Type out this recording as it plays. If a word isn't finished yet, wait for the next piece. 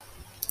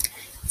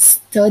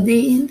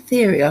Studying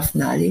theory of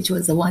knowledge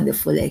was a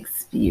wonderful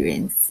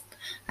experience.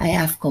 I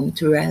have come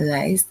to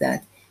realize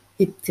that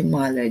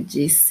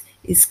epistemology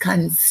is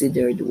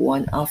considered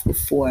one of the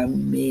four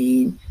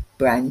main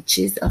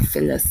branches of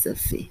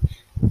philosophy,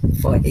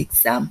 for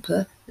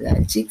example,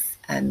 logics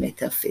and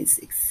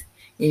metaphysics,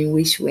 in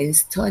which when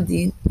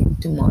studying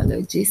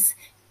etymologies,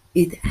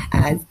 it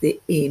has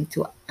the aim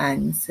to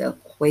answer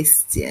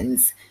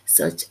questions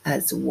such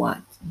as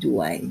what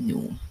do I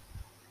know?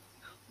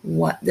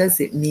 What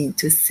does it mean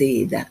to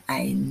say that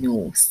I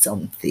know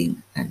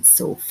something and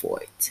so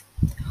forth?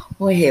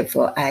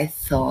 However, I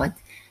thought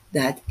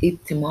that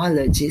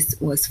etymologies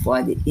was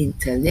for the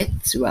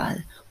intellectual,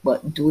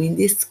 but doing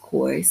this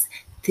course,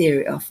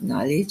 Theory of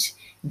Knowledge,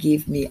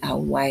 gave me a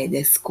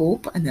wider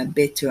scope and a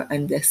better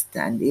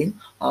understanding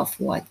of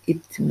what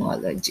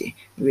etymology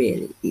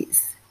really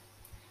is.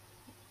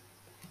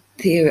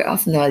 Theory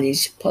of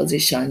Knowledge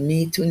positioned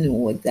me to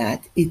know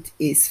that it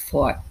is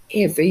for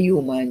every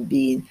human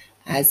being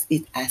as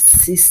it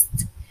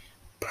assists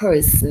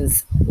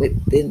persons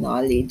with the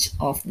knowledge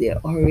of their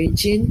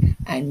origin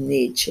and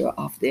nature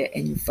of their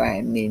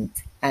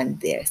environment and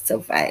their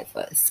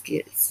survival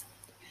skills.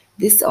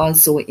 This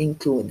also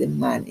includes the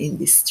man in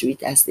the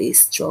street as they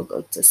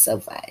struggle to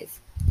survive.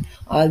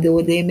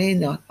 Although they may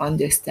not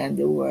understand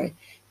the word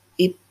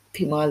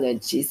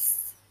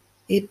etymologist,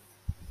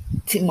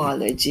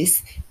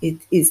 etymologist, it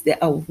is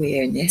the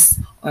awareness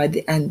or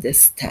the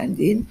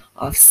understanding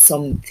of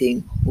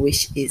something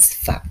which is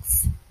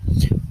facts,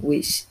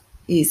 which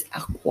is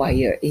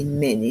acquired in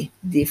many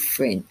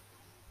different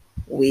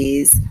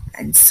ways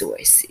and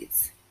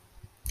sources.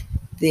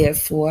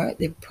 Therefore,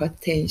 the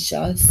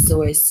potential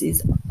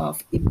sources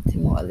of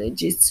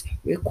etymologists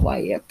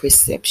require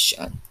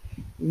perception,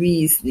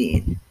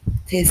 reasoning,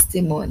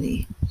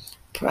 testimony,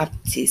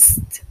 practice,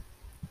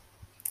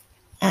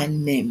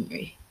 and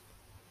memory.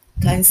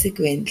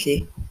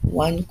 Consequently,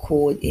 one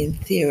code in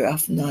theory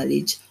of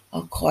knowledge,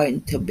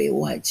 according to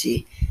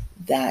Bewaji,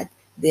 that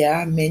there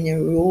are many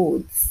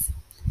roads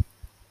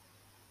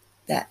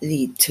that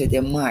lead to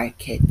the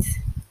market.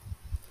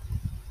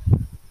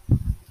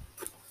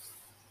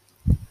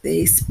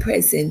 This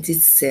presents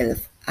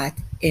itself at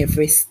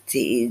every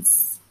stage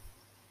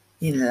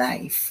in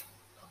life,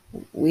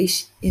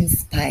 which, in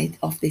spite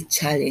of the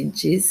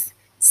challenges,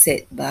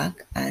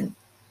 setback, and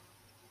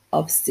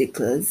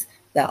obstacles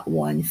that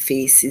one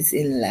faces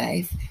in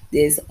life,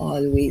 there's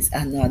always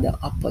another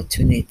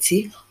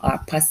opportunity or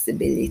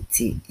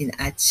possibility in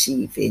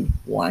achieving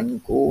one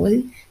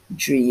goal,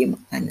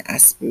 dream, and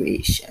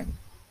aspiration.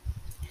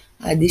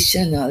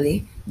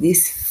 Additionally,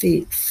 this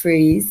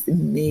phrase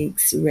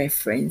makes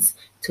reference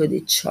to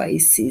the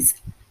choices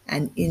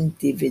an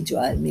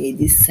individual may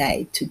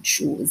decide to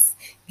choose,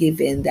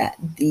 given that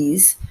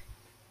these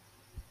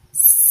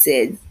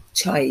said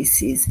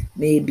choices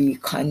may be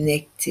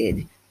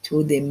connected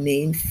to the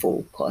main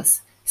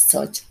focus,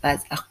 such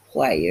as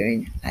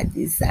acquiring a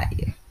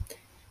desire,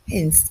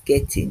 hence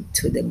getting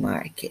to the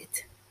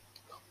market.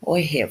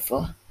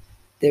 However,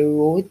 the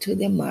road to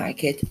the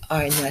market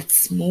are not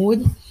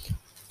smooth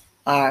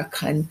are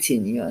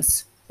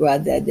continuous,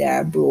 rather they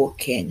are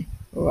broken,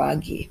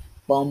 rocky,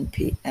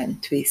 bumpy,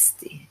 and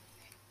twisty.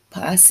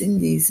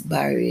 Passing these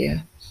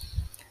barrier,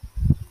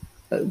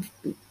 uh,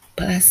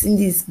 Passing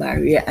this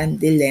barrier and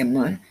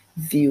dilemma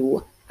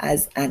view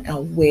as an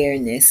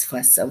awareness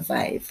for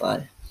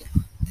survival.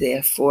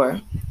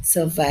 Therefore,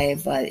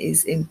 survival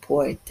is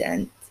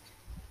important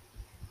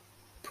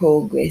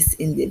progress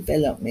in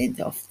development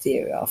of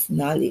theory of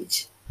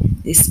knowledge.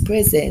 This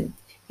present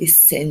is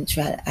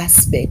central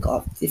aspect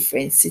of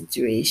different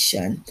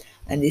situation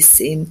and at the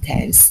same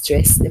time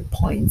stress the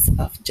points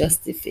of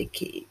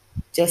justified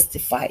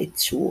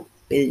true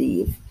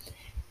belief.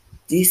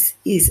 This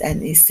is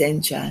an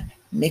essential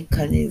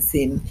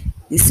mechanism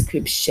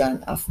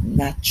description of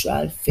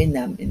natural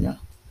phenomena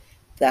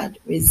that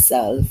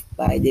resolve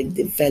by the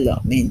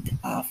development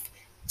of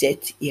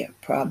jet air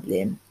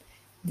problem.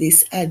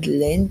 This had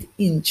lent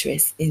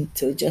interest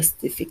into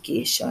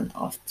justification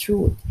of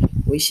truth,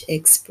 which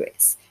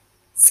express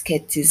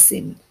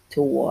skepticism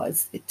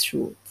towards the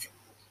truth.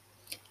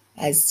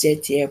 As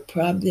Jettier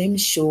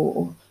problems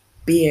show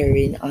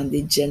bearing on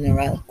the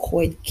general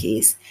court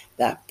case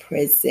that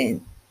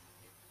present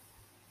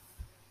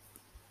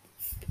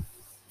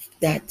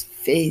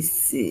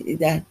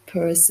that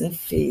person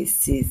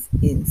faces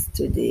in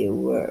today's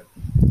world.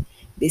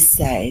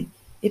 Besides,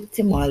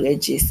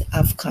 etymologists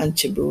have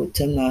contributed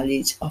to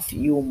knowledge of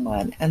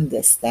human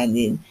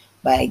understanding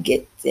by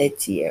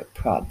Gettier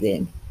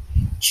problem,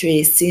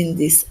 tracing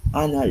this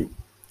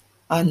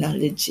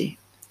analogy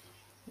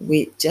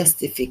with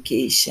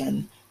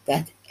justification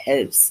that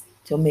helps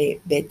to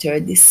make better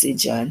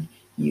decision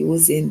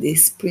using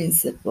this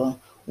principle,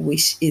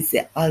 which is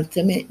the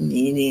ultimate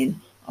meaning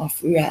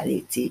of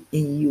reality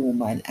in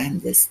human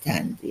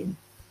understanding.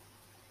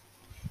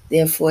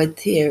 Therefore,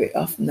 theory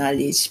of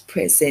knowledge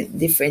present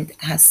different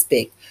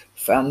aspects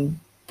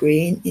from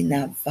brain in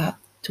a vac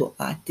to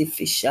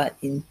artificial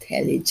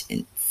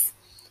intelligence.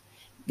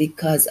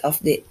 Because of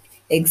the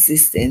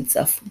existence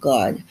of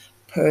God,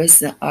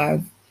 Persons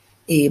are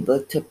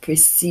able to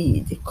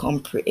perceive,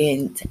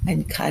 comprehend,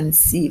 and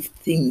conceive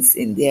things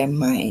in their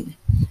mind.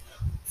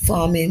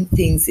 Forming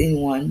things in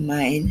one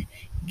mind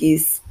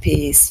gives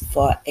space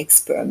for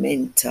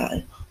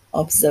experimental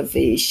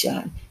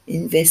observation,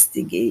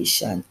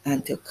 investigation,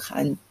 and to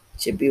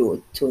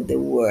contribute to the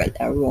world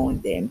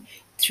around them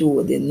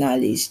through the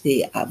knowledge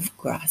they have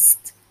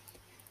grasped.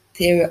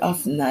 Theory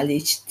of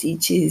knowledge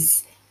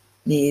teaches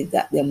me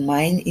that the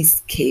mind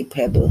is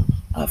capable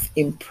of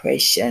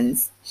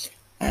impressions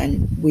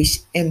and which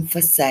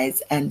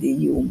emphasize on the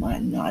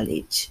human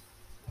knowledge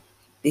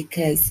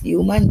because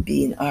human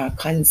beings are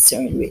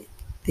concerned with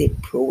the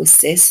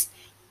process,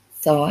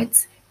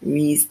 thoughts,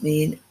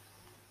 reasoning,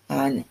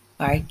 and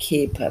are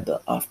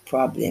capable of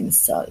problem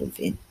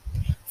solving.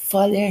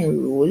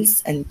 Following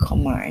rules and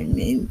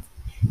commandments,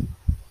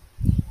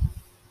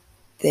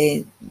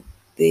 they,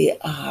 they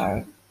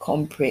are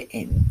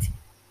competent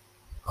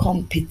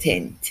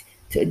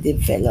to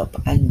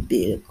develop and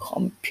build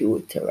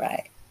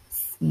computerized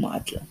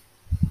model.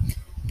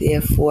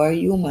 Therefore,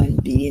 human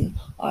beings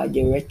are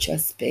the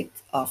retrospect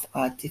of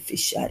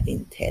artificial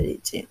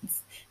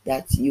intelligence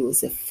that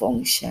use a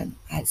function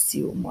as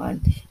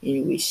human,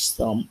 in which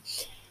some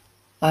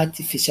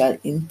artificial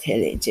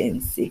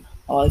intelligence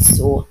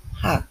also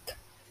act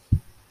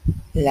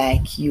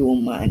like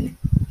human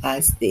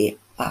as they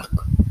act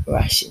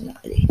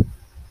rationally.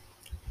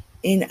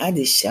 In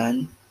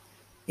addition,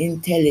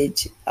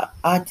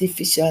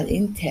 artificial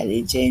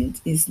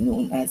intelligence is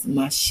known as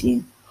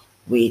machine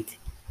with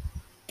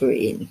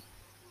brain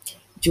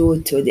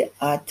due to the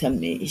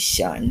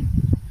automation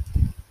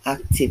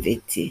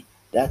activity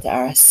that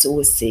are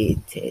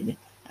associated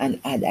and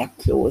had a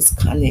close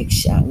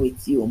connection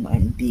with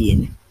human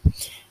being.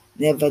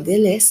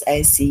 Nevertheless,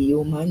 I see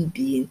human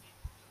being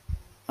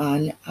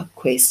on a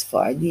quest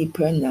for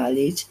deeper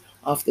knowledge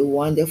of the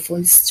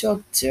wonderful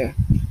structure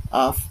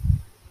of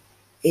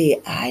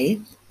AI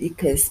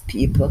because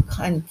people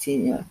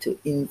continue to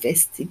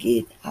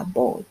investigate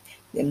about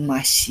the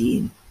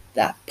machine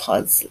that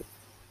puzzle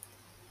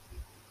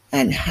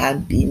and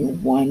have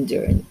been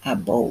wondering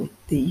about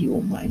the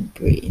human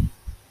brain.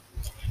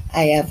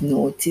 I have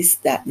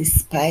noticed that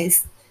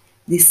despite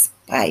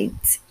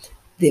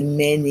the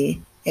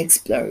many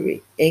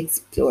exploration,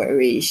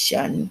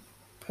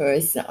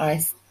 persons are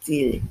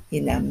still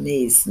in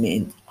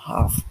amazement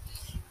of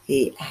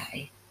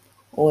AI.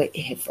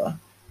 However,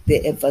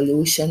 the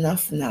evolution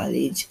of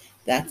knowledge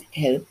that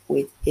help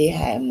with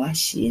AI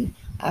machine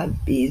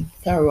have been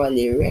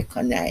thoroughly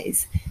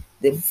recognized.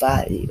 The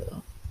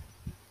value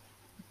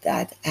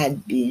that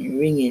had been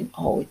ringing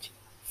out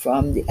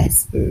from the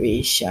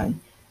aspiration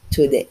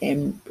to the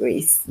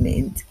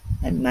embracement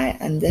and my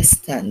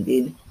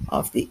understanding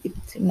of the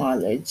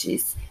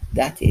etymologies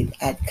that it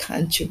had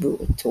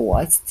contributed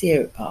towards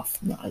theory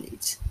of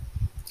knowledge.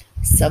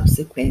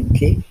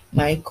 Subsequently,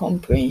 my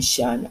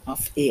comprehension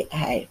of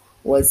AI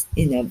was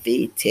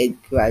innovated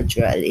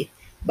gradually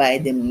by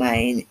the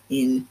mind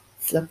in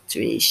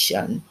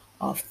fluctuation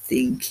of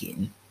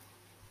thinking,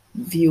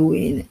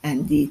 viewing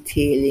and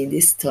detailing the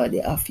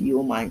study of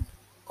human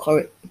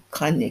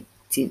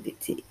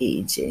connectivity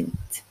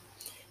agent.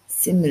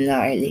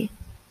 Similarly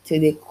to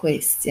the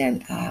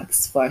question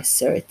asked for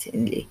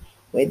certainly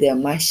whether a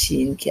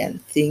machine can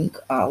think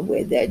or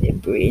whether the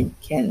brain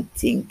can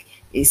think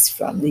is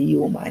from the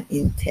human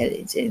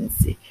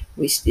intelligence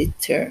which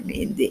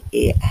determine the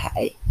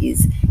AI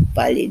is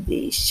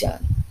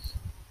validation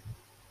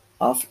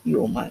of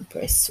human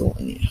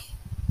persona.